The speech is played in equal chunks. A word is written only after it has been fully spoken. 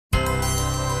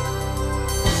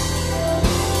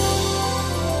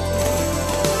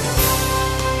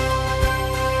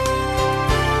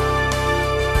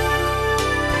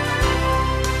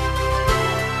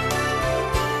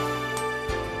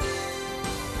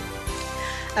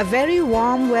A very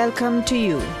warm welcome to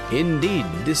you. Indeed,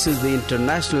 this is the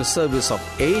international service of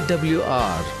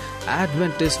AWR,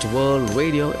 Adventist World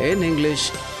Radio in English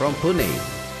from Pune.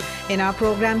 In our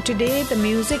program today, the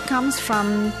music comes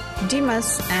from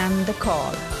Demas and the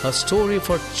Call. A story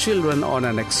for children on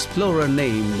an explorer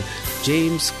named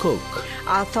James Cook.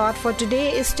 Our thought for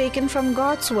today is taken from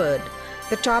God's Word.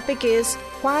 The topic is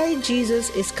Why Jesus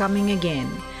is Coming Again.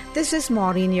 This is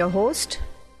Maureen, your host.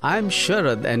 I'm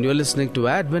Sharad and you're listening to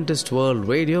Adventist World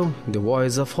Radio, the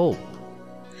voice of hope.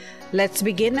 Let's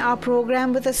begin our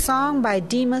program with a song by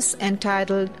Demas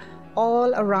entitled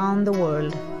All Around the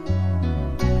World.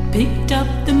 Picked up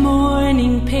the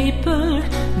morning paper,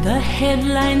 the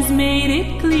headlines made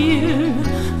it clear,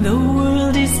 the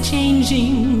world is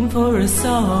changing for us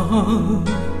all.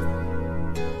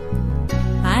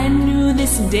 I knew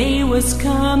this day was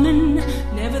coming,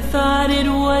 never thought it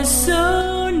was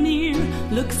so near.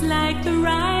 Looks like the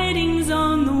writing's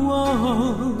on the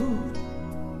wall.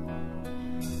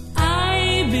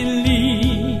 I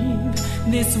believe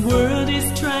this world is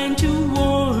trying to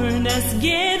warn us.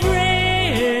 Get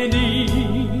ready,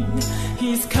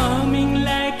 he's coming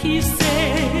like he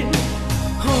said.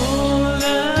 All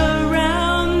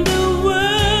around the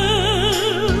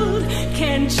world,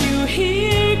 can't you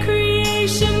hear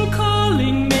creation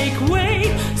calling? Make way,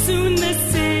 soon the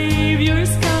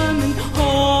Savior's coming.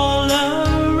 All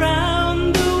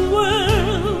around the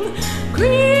world,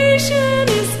 creation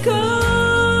is calling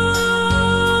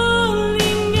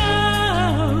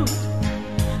out.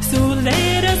 So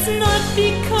let us not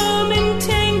become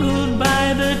entangled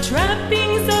by the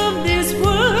trappings of this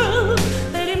world.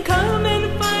 Let him come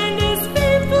and find us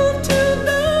faithful to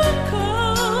the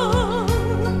call.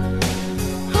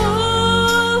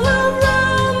 All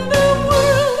around the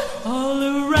world, all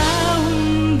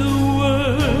around the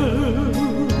world.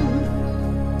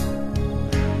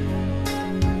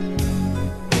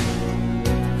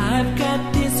 I've got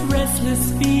this restless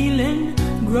feeling,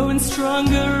 growing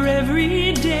stronger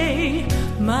every day.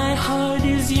 My heart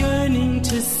is yearning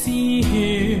to see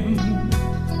him.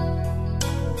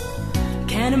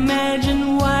 Can't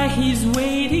imagine why he's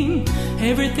waiting.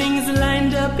 Everything's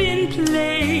lined up in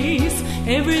place.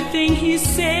 Everything he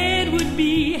said would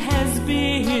be has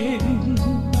been.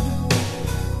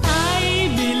 I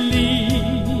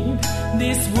believe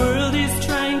this world is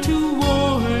trying to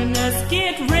warn us.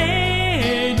 Get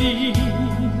ready,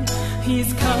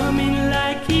 he's coming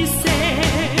like he said.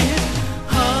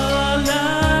 All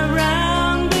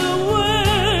around the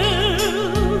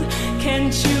world,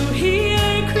 can't you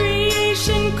hear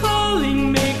creation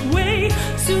calling? Make way,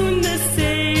 soon the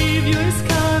Savior's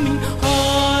coming.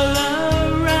 All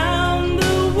around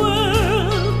the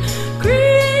world,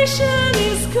 creation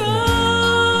is calling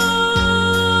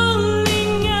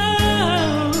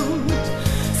out.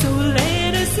 So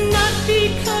let us not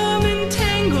become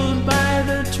entangled by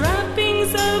the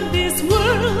trappings of this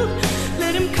world.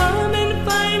 Let him come and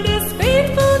find us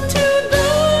faithful to the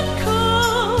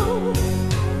call.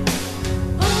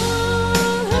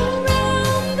 All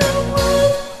around the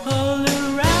world, all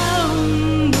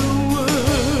around the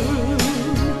world.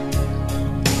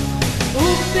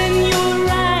 Open your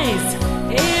eyes,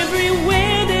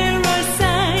 everywhere there are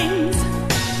signs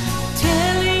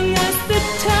telling us the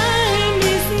time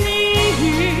is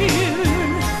near.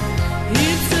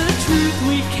 It's a truth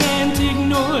we can't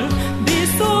ignore.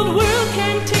 This old world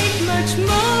can't take much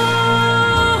more.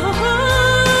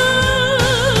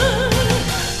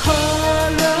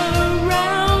 All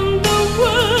around the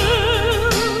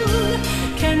world,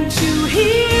 can't you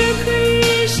hear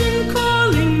creation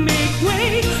calling? Make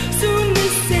way, soon the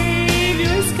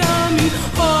Savior's coming.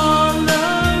 All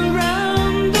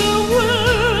around the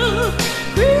world,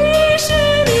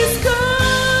 creation is calling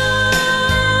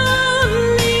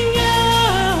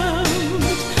out.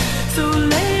 So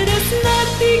let us not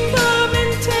become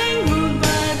entangled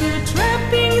by the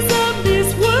trappings of this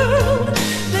world.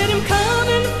 Let him come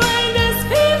and find us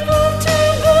faithful to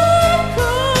the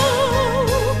call.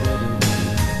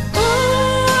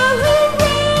 All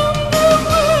around the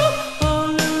world,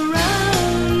 all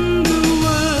around the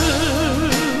world.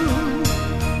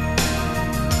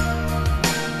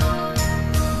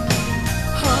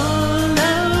 All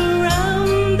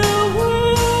around the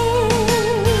world.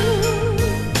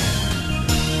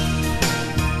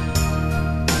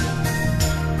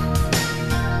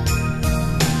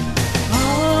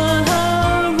 All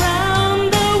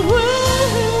around the world.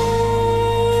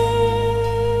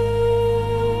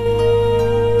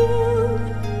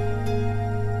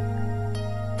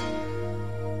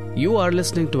 You are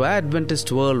listening to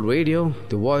Adventist World Radio,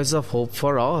 the voice of hope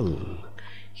for all.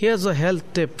 Here's a health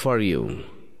tip for you.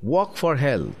 Walk for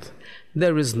health.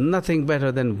 There is nothing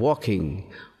better than walking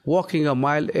a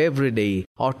mile every day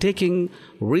or taking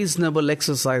reasonable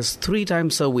exercise 3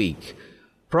 times a week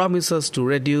promises to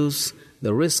reduce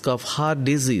the risk of heart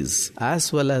disease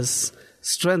as well as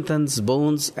strengthens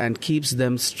bones and keeps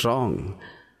them strong.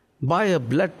 Buy a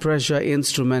blood pressure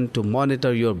instrument to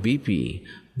monitor your BP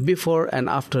before and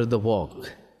after the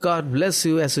walk. God bless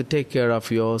you as you take care of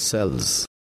yourselves.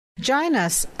 Join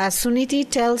us as Suniti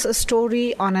tells a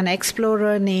story on an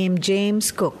explorer named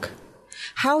James Cook.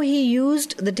 How he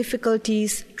used the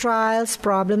difficulties, trials,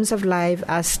 problems of life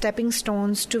as stepping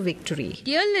stones to victory.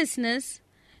 Dear listeners,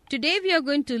 today we are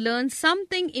going to learn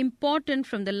something important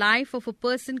from the life of a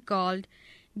person called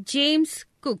James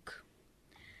Cook.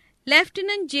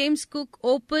 Lieutenant James Cook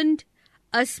opened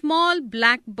a small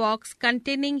black box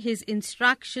containing his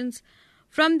instructions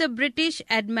from the British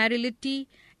Admiralty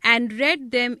and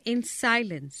read them in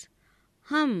silence.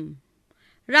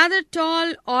 Rather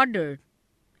tall order,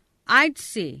 I'd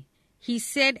say, he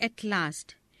said at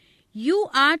last. You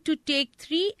are to take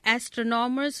 3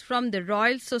 astronomers from the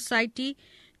Royal Society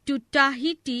to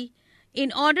Tahiti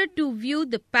in order to view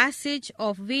the passage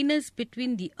of Venus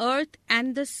between the Earth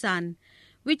and the Sun,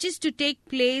 which is to take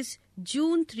place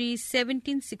June 3,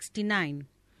 1769.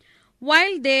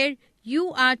 While there,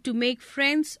 you are to make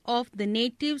friends of the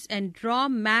natives and draw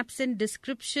maps and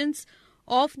descriptions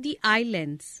of the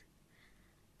islands.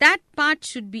 That part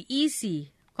should be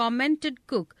easy, commented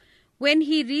Cook, when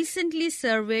he recently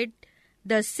surveyed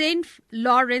the St.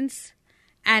 Lawrence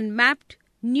and mapped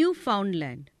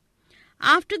Newfoundland.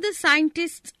 After the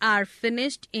scientists are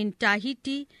finished in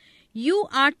Tahiti, you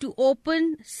are to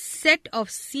open set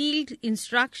of sealed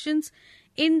instructions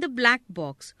in the black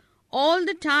box. All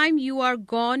the time you are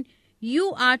gone,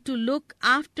 you are to look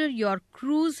after your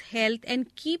crew's health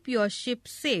and keep your ship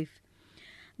safe.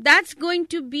 That's going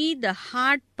to be the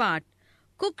hard part.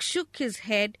 Cook shook his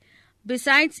head.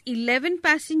 Besides 11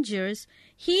 passengers,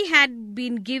 he had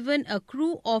been given a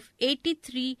crew of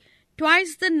 83,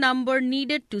 twice the number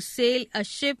needed to sail a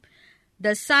ship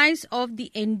the size of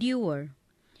the Endeavour.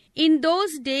 In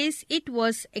those days, it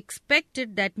was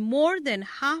expected that more than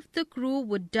half the crew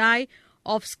would die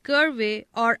of scurvy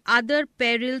or other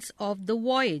perils of the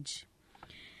voyage.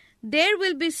 There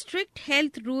will be strict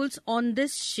health rules on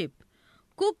this ship,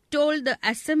 Cook told the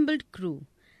assembled crew.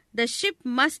 The ship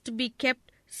must be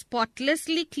kept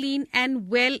spotlessly clean and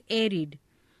well aerated.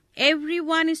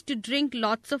 Everyone is to drink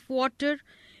lots of water.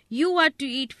 You are to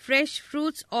eat fresh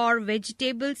fruits or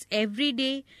vegetables every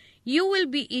day. You will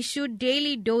be issued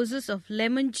daily doses of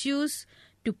lemon juice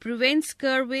to prevent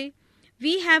scurvy.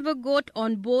 We have a goat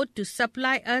on board to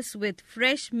supply us with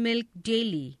fresh milk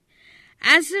daily.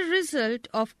 As a result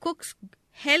of Cook's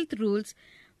health rules,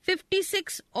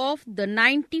 56 of the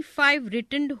 95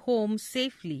 returned home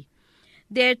safely.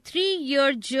 Their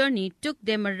 3-year journey took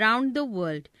them around the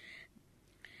world.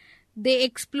 They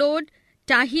explored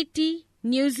Tahiti,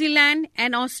 New Zealand,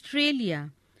 and Australia.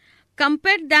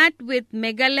 Compare that with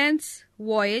Magellan's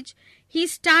voyage. He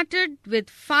started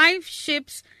with 5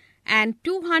 ships and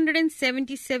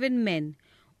 277 men.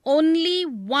 Only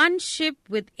 1 ship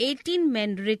with 18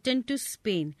 men returned to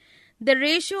Spain. The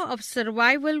ratio of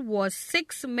survival was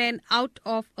 6 men out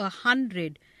of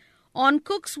 100. On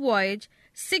Cook's voyage,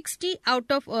 60 out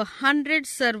of 100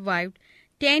 survived,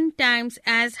 10 times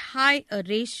as high a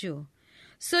ratio.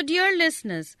 So, dear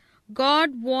listeners,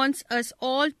 God wants us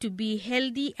all to be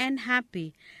healthy and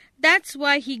happy. That's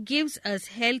why He gives us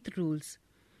health rules.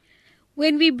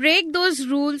 When we break those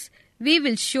rules, we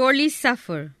will surely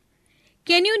suffer.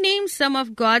 Can you name some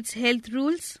of God's health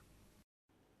rules?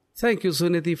 Thank you,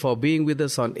 Suniti, for being with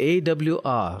us on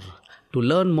AWR. To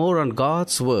learn more on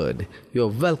God's Word, you're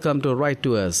welcome to write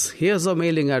to us. Here's our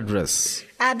mailing address.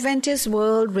 Adventist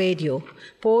World Radio,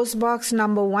 Post Box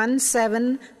number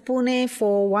 17, Pune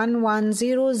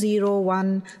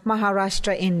 411001,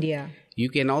 Maharashtra, India. You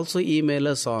can also email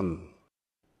us on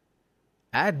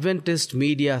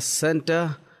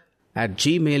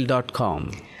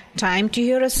adventistmediacenter@gmail.com. Time to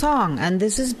hear a song, and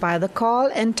this is by The Call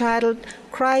entitled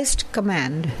Christ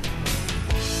Command.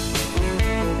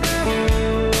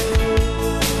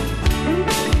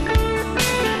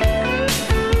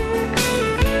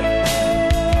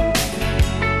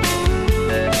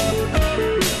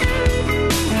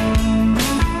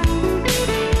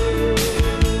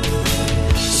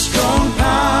 Strong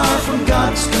power from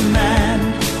God's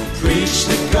command. Preach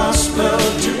the gospel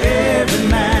to every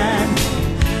man.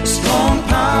 Strong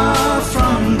power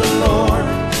from the Lord.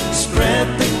 Spread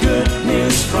the good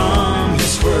news from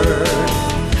His word.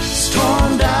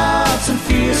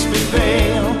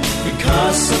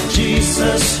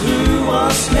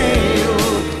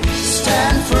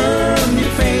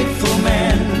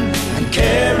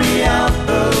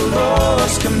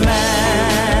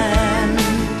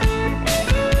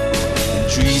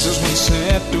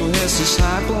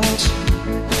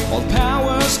 All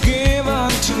power is given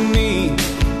to me.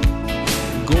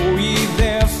 Go ye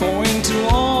therefore into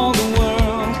all the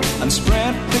world and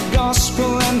spread the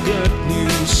gospel and good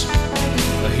news.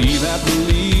 He that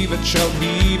believeth shall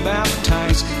be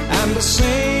baptized, and the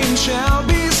same shall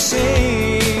be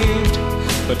saved.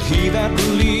 But he that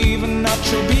believeth not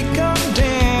shall be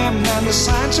condemned, and the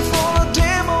sign shall follow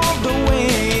them all the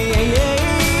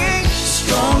way.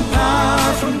 Strong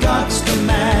power from God's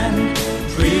command,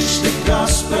 preach the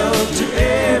gospel to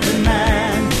every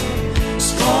man.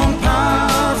 Strong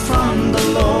power from the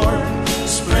Lord,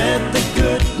 spread the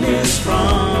good news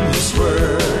from His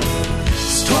word.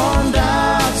 Storm,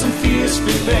 doubts, and fears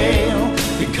prevail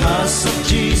because of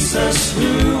Jesus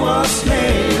who was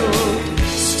nailed.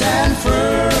 Stand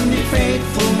firm, ye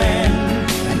faithful men,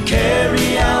 and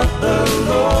carry out the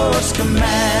Lord's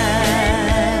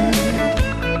command.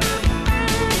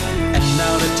 And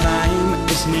now the time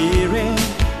is nearing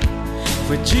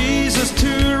for Jesus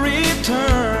to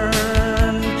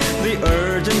return. The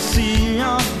urgency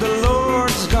of the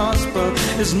Lord's gospel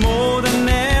is more than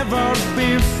ever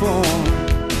before.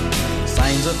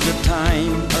 Signs of the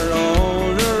time are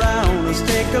all around us.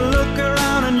 Take a look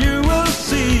around and you will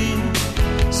see.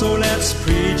 So let's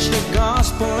preach the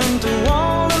gospel into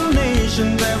all the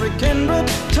nations, every kindred,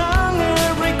 tongue,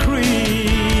 every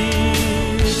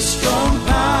creed. Strong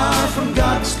power from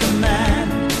God's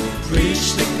command,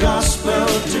 preach the gospel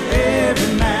to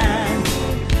every man.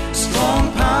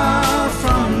 Strong power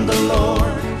from the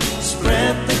Lord,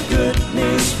 spread the good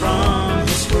news from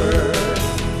His word.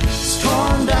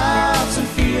 Storm, doubts, and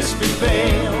fears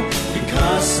prevail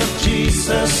because of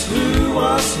Jesus who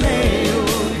was nailed.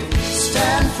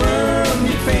 Stand firm,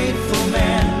 ye faithful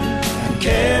men, and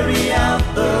carry out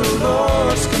the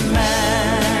Lord's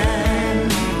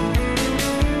command.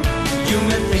 You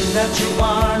may think that you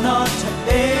are not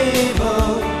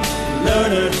able,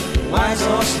 learned, wise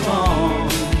or strong.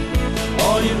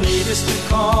 All you need is to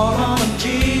call on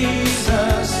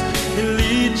Jesus. He'll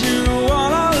lead you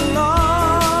all along.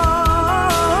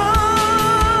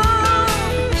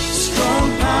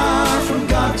 Strong power from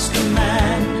God's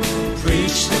command,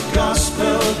 preach the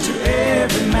gospel to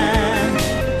every man.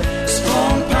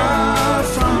 Strong power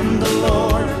from the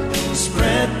Lord,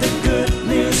 spread the good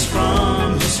news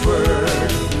from His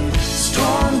word.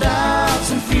 Storm,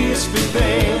 doubts, and fears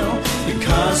prevail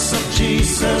because of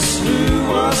Jesus who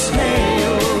was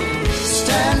nailed.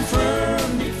 Stand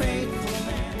firm, ye faithful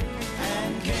men,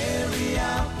 and carry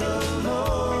out the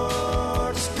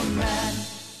Lord's command.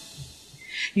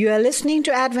 You are listening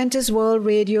to Adventist World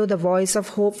Radio, the voice of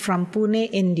hope from Pune,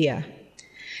 India.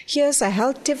 Here's a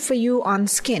health tip for you on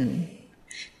skin.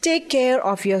 Take care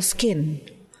of your skin.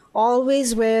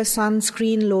 Always wear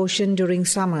sunscreen lotion during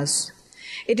summers.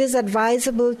 It is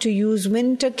advisable to use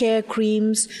winter care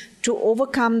creams to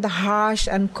overcome the harsh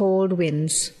and cold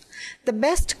winds. The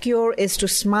best cure is to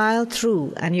smile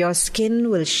through, and your skin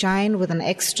will shine with an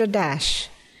extra dash.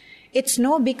 It's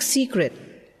no big secret.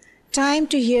 Time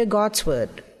to hear God's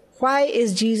word. Why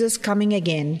is Jesus coming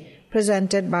again?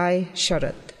 Presented by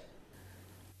Sharath.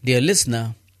 Dear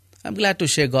listener, I'm glad to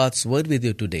share God's word with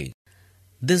you today.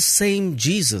 This same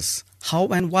Jesus, how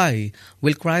and why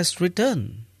will Christ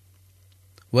return?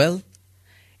 Well,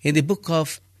 in the book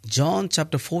of John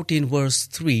chapter 14 verse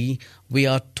 3, we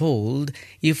are told,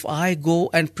 if I go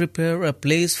and prepare a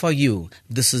place for you,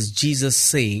 this is Jesus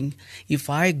saying, if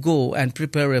I go and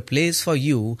prepare a place for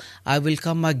you, I will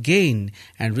come again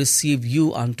and receive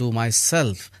you unto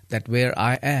myself, that where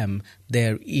I am,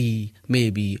 there ye may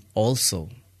be also.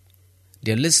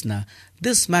 Dear listener,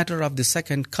 this matter of the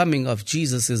second coming of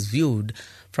Jesus is viewed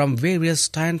from various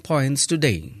standpoints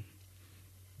today.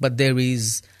 But there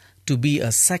is to be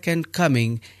a second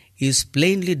coming is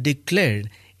plainly declared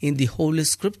in the Holy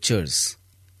Scriptures.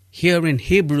 Here in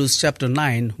Hebrews chapter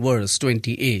 9 verse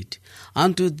 28,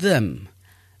 unto them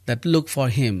that look for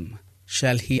Him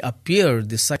shall He appear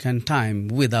the second time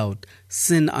without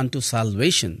sin unto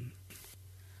salvation.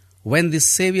 When the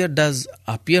Savior does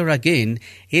appear again,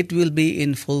 it will be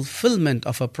in fulfillment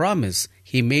of a promise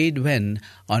He made when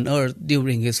on earth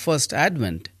during His first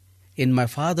advent. In my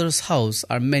Father's house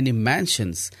are many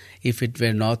mansions. If it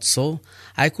were not so,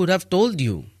 I could have told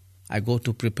you. I go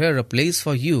to prepare a place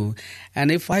for you,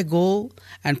 and if I go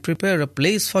and prepare a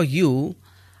place for you,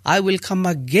 I will come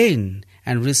again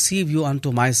and receive you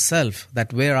unto myself,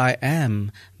 that where I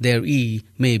am, there ye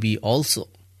may be also.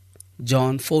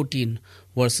 John 14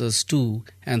 verses 2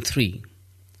 and 3.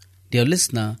 Dear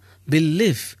listener,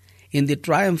 belief in the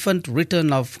triumphant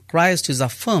return of Christ is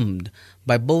affirmed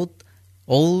by both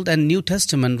Old and New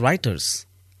Testament writers.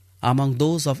 Among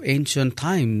those of ancient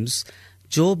times,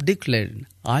 Job declared,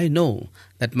 I know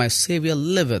that my Saviour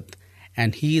liveth,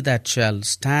 and he that shall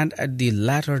stand at the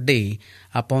latter day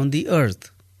upon the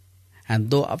earth. And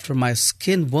though after my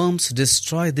skin worms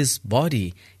destroy this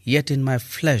body, yet in my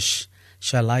flesh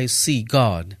shall I see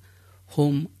God,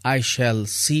 whom I shall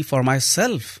see for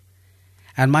myself,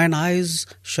 and mine eyes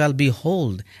shall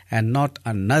behold, and not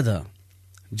another.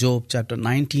 Job chapter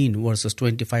 19 verses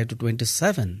 25 to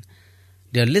 27.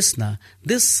 Dear listener,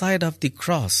 this side of the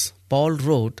cross, Paul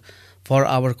wrote, for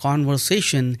our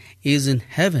conversation is in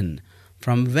heaven,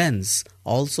 from whence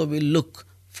also we look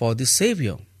for the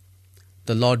Saviour,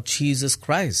 the Lord Jesus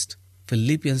Christ.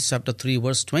 Philippians chapter 3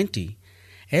 verse 20.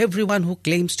 Everyone who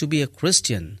claims to be a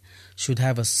Christian should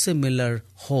have a similar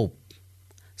hope.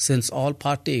 Since all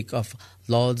partake of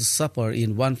Lord's Supper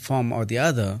in one form or the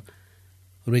other,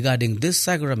 regarding this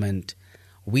sacrament,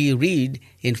 we read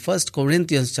in 1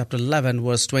 Corinthians chapter 11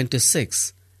 verse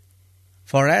 26,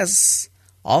 For as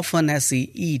often as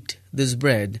ye eat this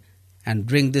bread and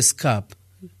drink this cup,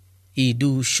 ye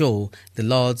do show the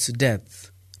Lord's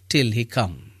death till he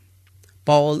come.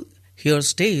 Paul here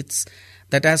states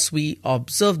that as we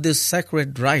observe this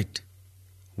sacred rite,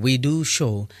 we do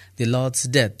show the Lord's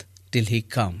death till he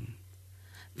come.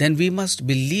 Then we must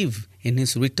believe in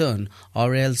his return,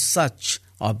 or else such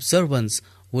observance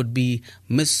would be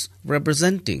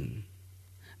misrepresenting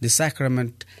the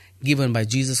sacrament given by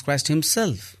Jesus Christ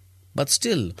himself. But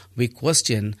still, we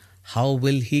question, how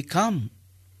will he come?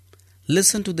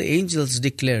 Listen to the angels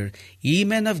declare, Ye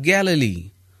men of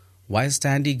Galilee, why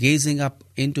stand ye gazing up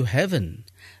into heaven?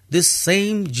 This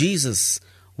same Jesus,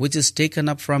 which is taken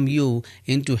up from you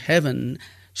into heaven,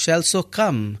 shall so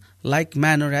come like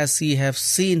manner as ye have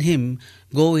seen him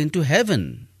go into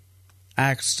heaven.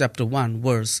 Acts chapter 1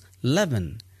 verse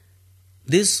 11.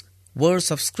 This verse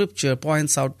of scripture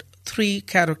points out three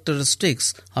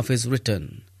characteristics of his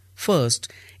return.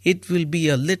 First, it will be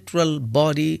a literal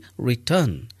body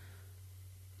return,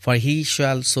 for he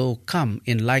shall so come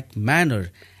in like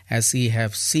manner as ye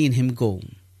have seen him go.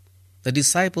 The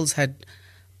disciples had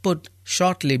put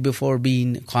shortly before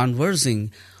been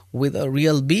conversing with a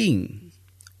real being,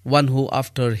 one who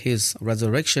after his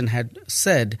resurrection had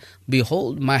said,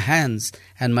 Behold my hands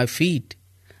and my feet,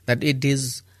 that it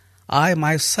is I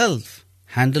myself,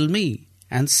 handle me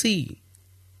and see.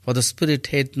 For the spirit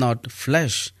hath not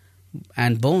flesh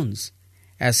and bones,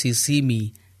 as ye see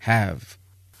me have.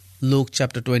 Luke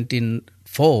chapter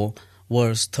 24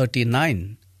 verse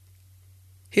 39.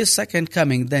 His second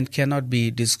coming then cannot be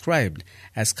described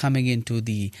as coming into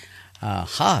the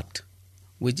heart,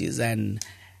 which is an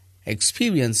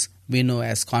experience we know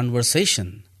as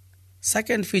conversation.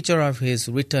 Second feature of his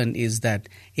return is that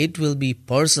it will be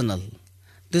personal.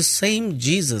 This same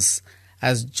Jesus,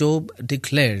 as Job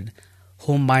declared,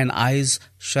 whom mine eyes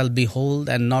shall behold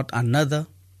and not another.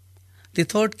 The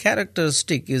third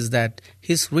characteristic is that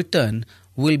his return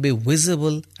will be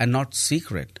visible and not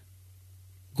secret.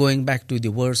 Going back to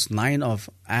the verse 9 of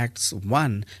Acts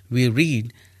 1, we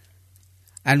read,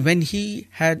 And when he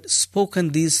had spoken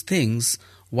these things,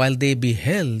 while they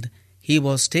beheld, he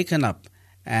was taken up,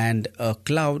 and a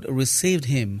cloud received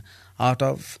him out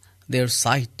of their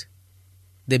sight.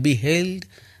 They beheld,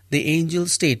 the angel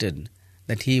stated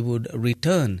that he would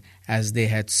return as they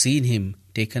had seen him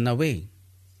taken away.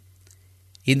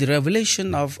 In the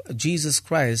revelation of Jesus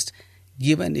Christ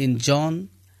given in John,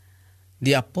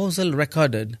 the apostle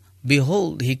recorded,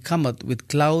 Behold, he cometh with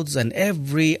clouds, and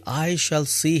every eye shall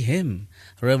see him.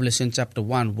 Revelation chapter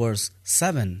 1 verse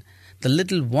 7. The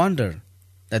little wonder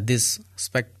that this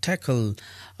spectacle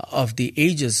of the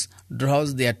ages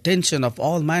draws the attention of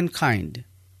all mankind.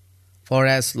 For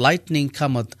as lightning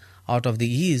cometh out of the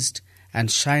east, and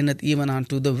shineth even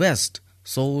unto the west,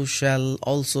 so shall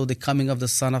also the coming of the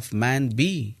Son of Man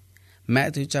be.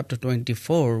 Matthew chapter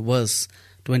 24 verse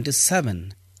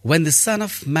 27. When the Son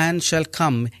of Man shall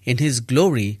come in his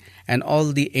glory, and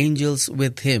all the angels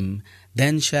with him,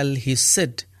 then shall he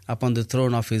sit upon the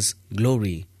throne of his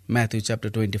glory. Matthew chapter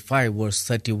 25 verse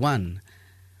 31.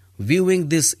 Viewing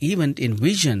this event in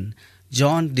vision,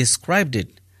 John described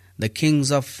it. The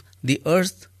kings of the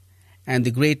earth, and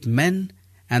the great men,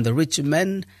 and the rich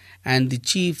men, and the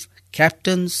chief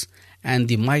captains, and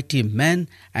the mighty men,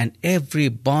 and every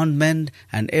bondman,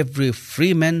 and every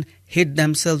freeman hid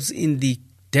themselves in the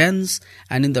dens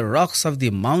and in the rocks of the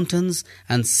mountains,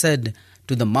 and said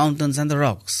to the mountains and the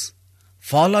rocks,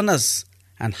 Fall on us,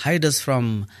 and hide us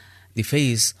from the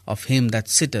face of him that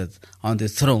sitteth on the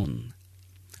throne,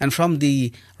 and from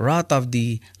the wrath of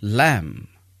the Lamb.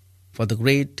 For the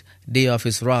great day of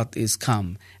his wrath is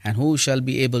come, and who shall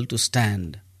be able to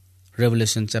stand?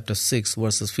 Revelation chapter 6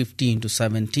 verses 15 to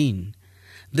 17.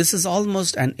 This is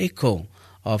almost an echo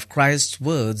of Christ's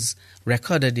words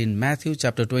recorded in Matthew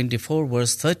chapter 24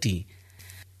 verse 30.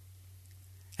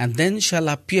 And then shall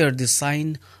appear the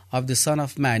sign of the Son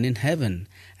of Man in heaven,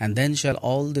 and then shall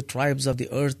all the tribes of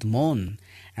the earth mourn,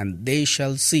 and they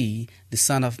shall see the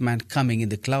Son of Man coming in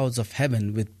the clouds of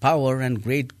heaven with power and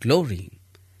great glory.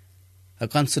 A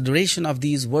consideration of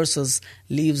these verses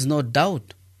leaves no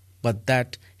doubt but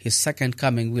that his second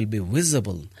coming will be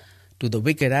visible to the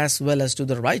wicked as well as to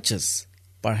the righteous,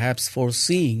 perhaps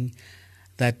foreseeing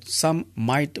that some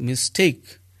might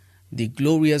mistake the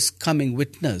glorious coming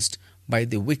witnessed by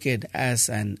the wicked as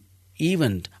an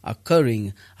event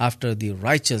occurring after the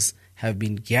righteous have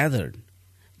been gathered.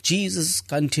 Jesus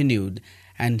continued,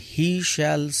 "And he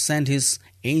shall send his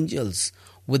angels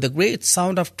with a great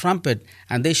sound of trumpet,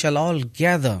 and they shall all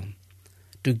gather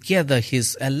together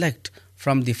his elect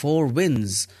from the four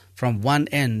winds, from one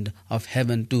end of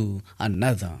heaven to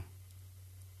another."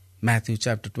 Matthew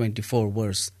chapter 24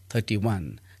 verse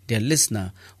 31. Dear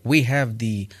listener, we have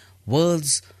the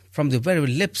words from the very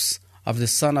lips of the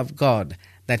Son of God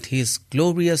that his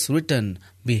glorious return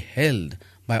be hailed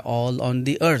by all on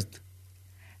the earth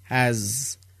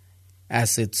as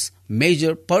its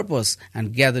major purpose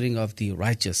and gathering of the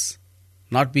righteous.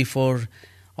 Not before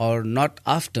or not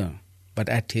after, but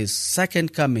at his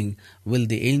second coming will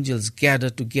the angels gather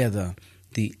together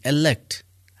the elect.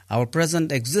 Our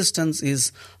present existence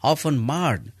is often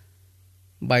marred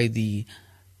by the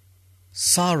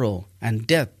sorrow and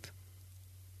death.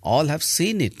 All have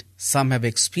seen it. Some have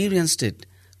experienced it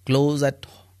close at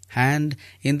hand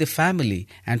in the family,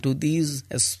 and to these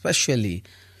especially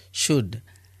should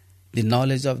the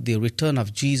knowledge of the return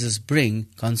of Jesus bring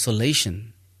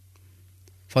consolation.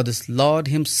 For this Lord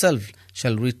himself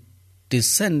shall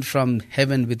descend from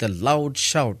heaven with a loud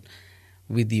shout,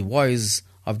 with the voice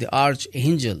of the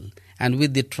archangel, and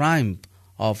with the triumph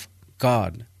of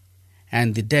God.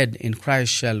 And the dead in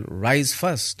Christ shall rise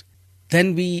first.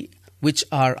 Then we which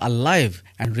are alive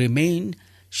and remain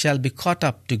shall be caught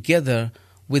up together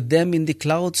with them in the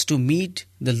clouds to meet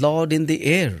the Lord in the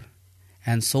air,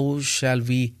 and so shall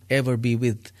we ever be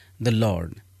with the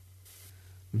Lord.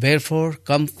 Wherefore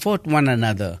comfort one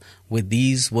another with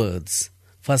these words.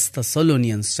 1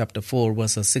 Thessalonians chapter 4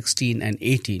 verses 16 and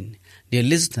 18. Dear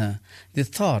listener, the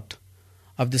thought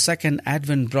of the second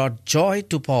advent brought joy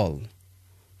to Paul,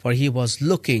 for he was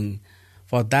looking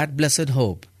for that blessed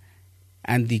hope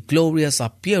and the glorious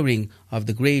appearing of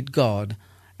the great God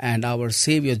and our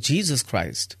Savior Jesus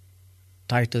Christ.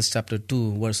 Titus chapter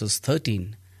 2 verses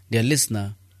 13. Dear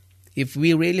listener, if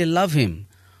we really love him,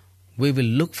 we will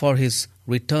look for his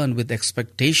return with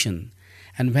expectation,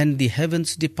 and when the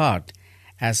heavens depart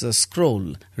as a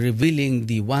scroll revealing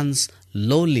the once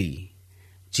lowly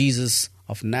Jesus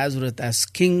of Nazareth as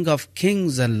King of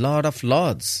kings and Lord of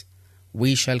lords,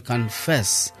 we shall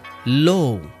confess,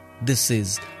 "Lo, this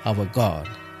is our God."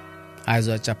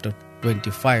 Isaiah chapter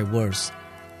 25 verse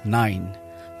 9.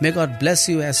 May God bless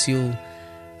you as you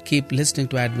keep listening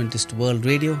to Adventist World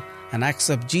Radio and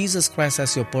accept Jesus Christ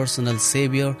as your personal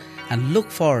Savior and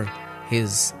look for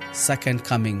his second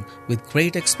coming with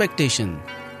great expectation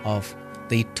of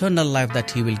the eternal life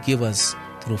that he will give us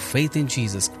through faith in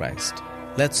Jesus Christ.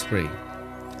 Let's pray.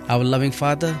 Our loving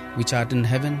Father, which art in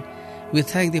heaven, we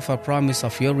thank thee for promise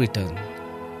of your return.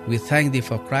 We thank thee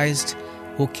for Christ,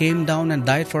 who came down and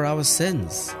died for our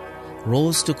sins,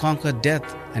 rose to conquer death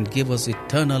and give us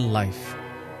eternal life.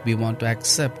 We want to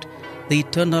accept the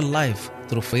eternal life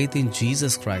through faith in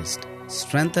Jesus Christ.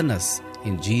 Strengthen us.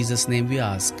 In Jesus' name we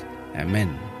ask.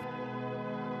 Amen.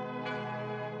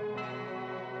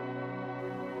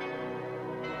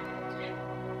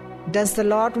 Does the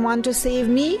Lord want to save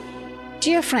me?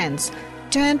 Dear friends,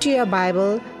 turn to your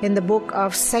Bible in the book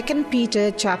of 2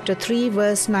 Peter chapter 3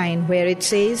 verse 9, where it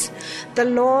says, "The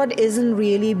Lord isn't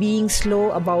really being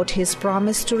slow about his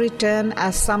promise to return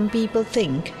as some people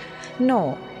think.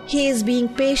 No, he is being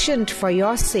patient for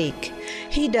your sake.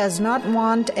 He does not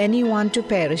want anyone to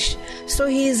perish, so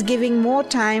he is giving more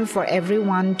time for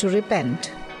everyone to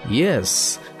repent."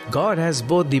 Yes, God has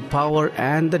both the power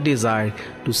and the desire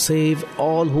to save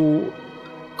all who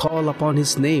call upon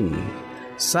his name.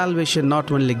 Salvation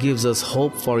not only gives us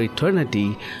hope for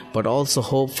eternity, but also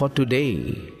hope for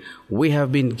today. We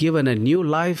have been given a new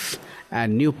life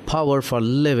and new power for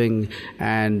living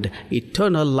and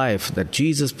eternal life that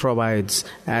Jesus provides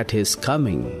at his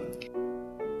coming.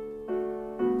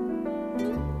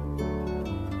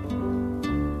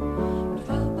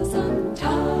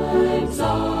 Sometimes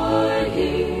are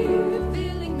here,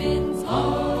 filling men's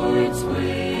hearts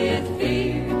with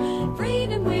fear.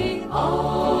 Freedom we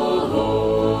all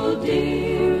hold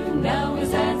dear, now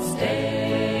is at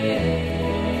stake.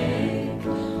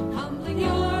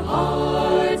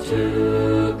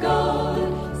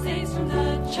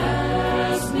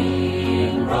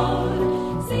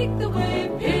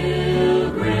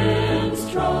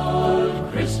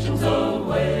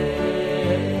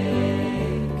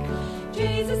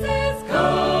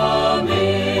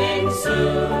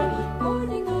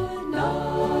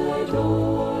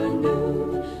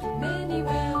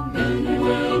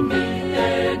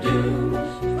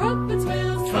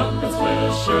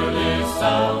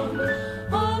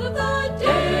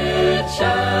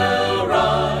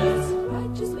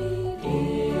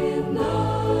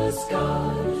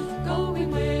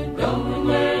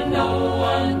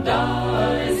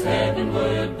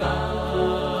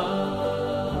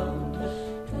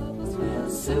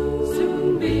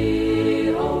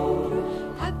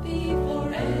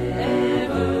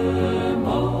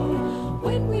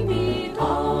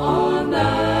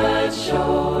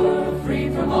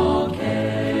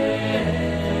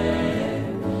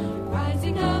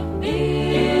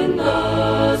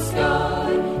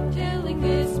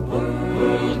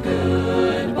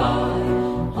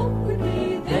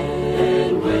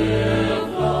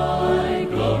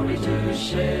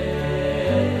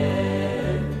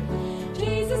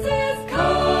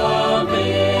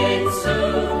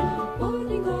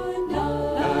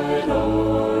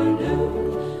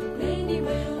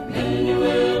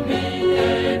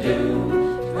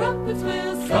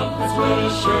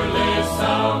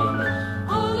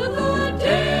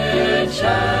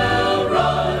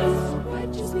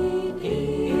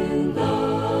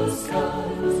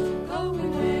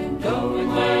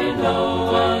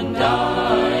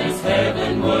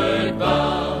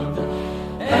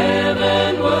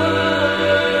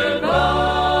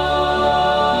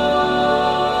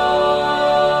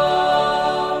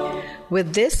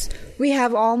 With this, we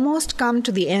have almost come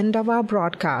to the end of our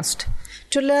broadcast.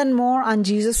 To learn more on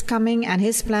Jesus' coming and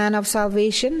His plan of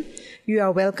salvation, you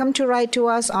are welcome to write to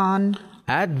us on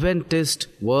Adventist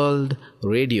World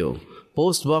Radio,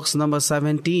 Post Box number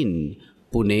 17,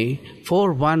 Pune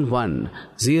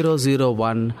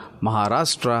 411001,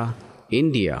 Maharashtra,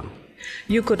 India.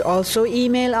 You could also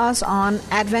email us on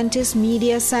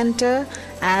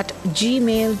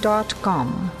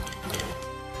adventistmediacenter@gmail.com.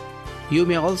 You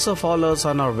may also follow us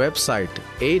on our website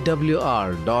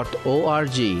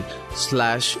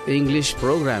awr.org/English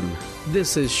program.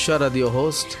 This is Sharad, your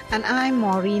host. And I'm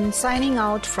Maureen, signing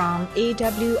out from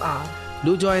AWR.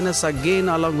 Do join us again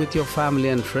along with your family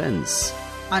and friends.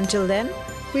 Until then,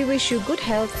 we wish you good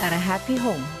health and a happy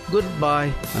home.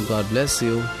 Goodbye and God bless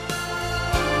you.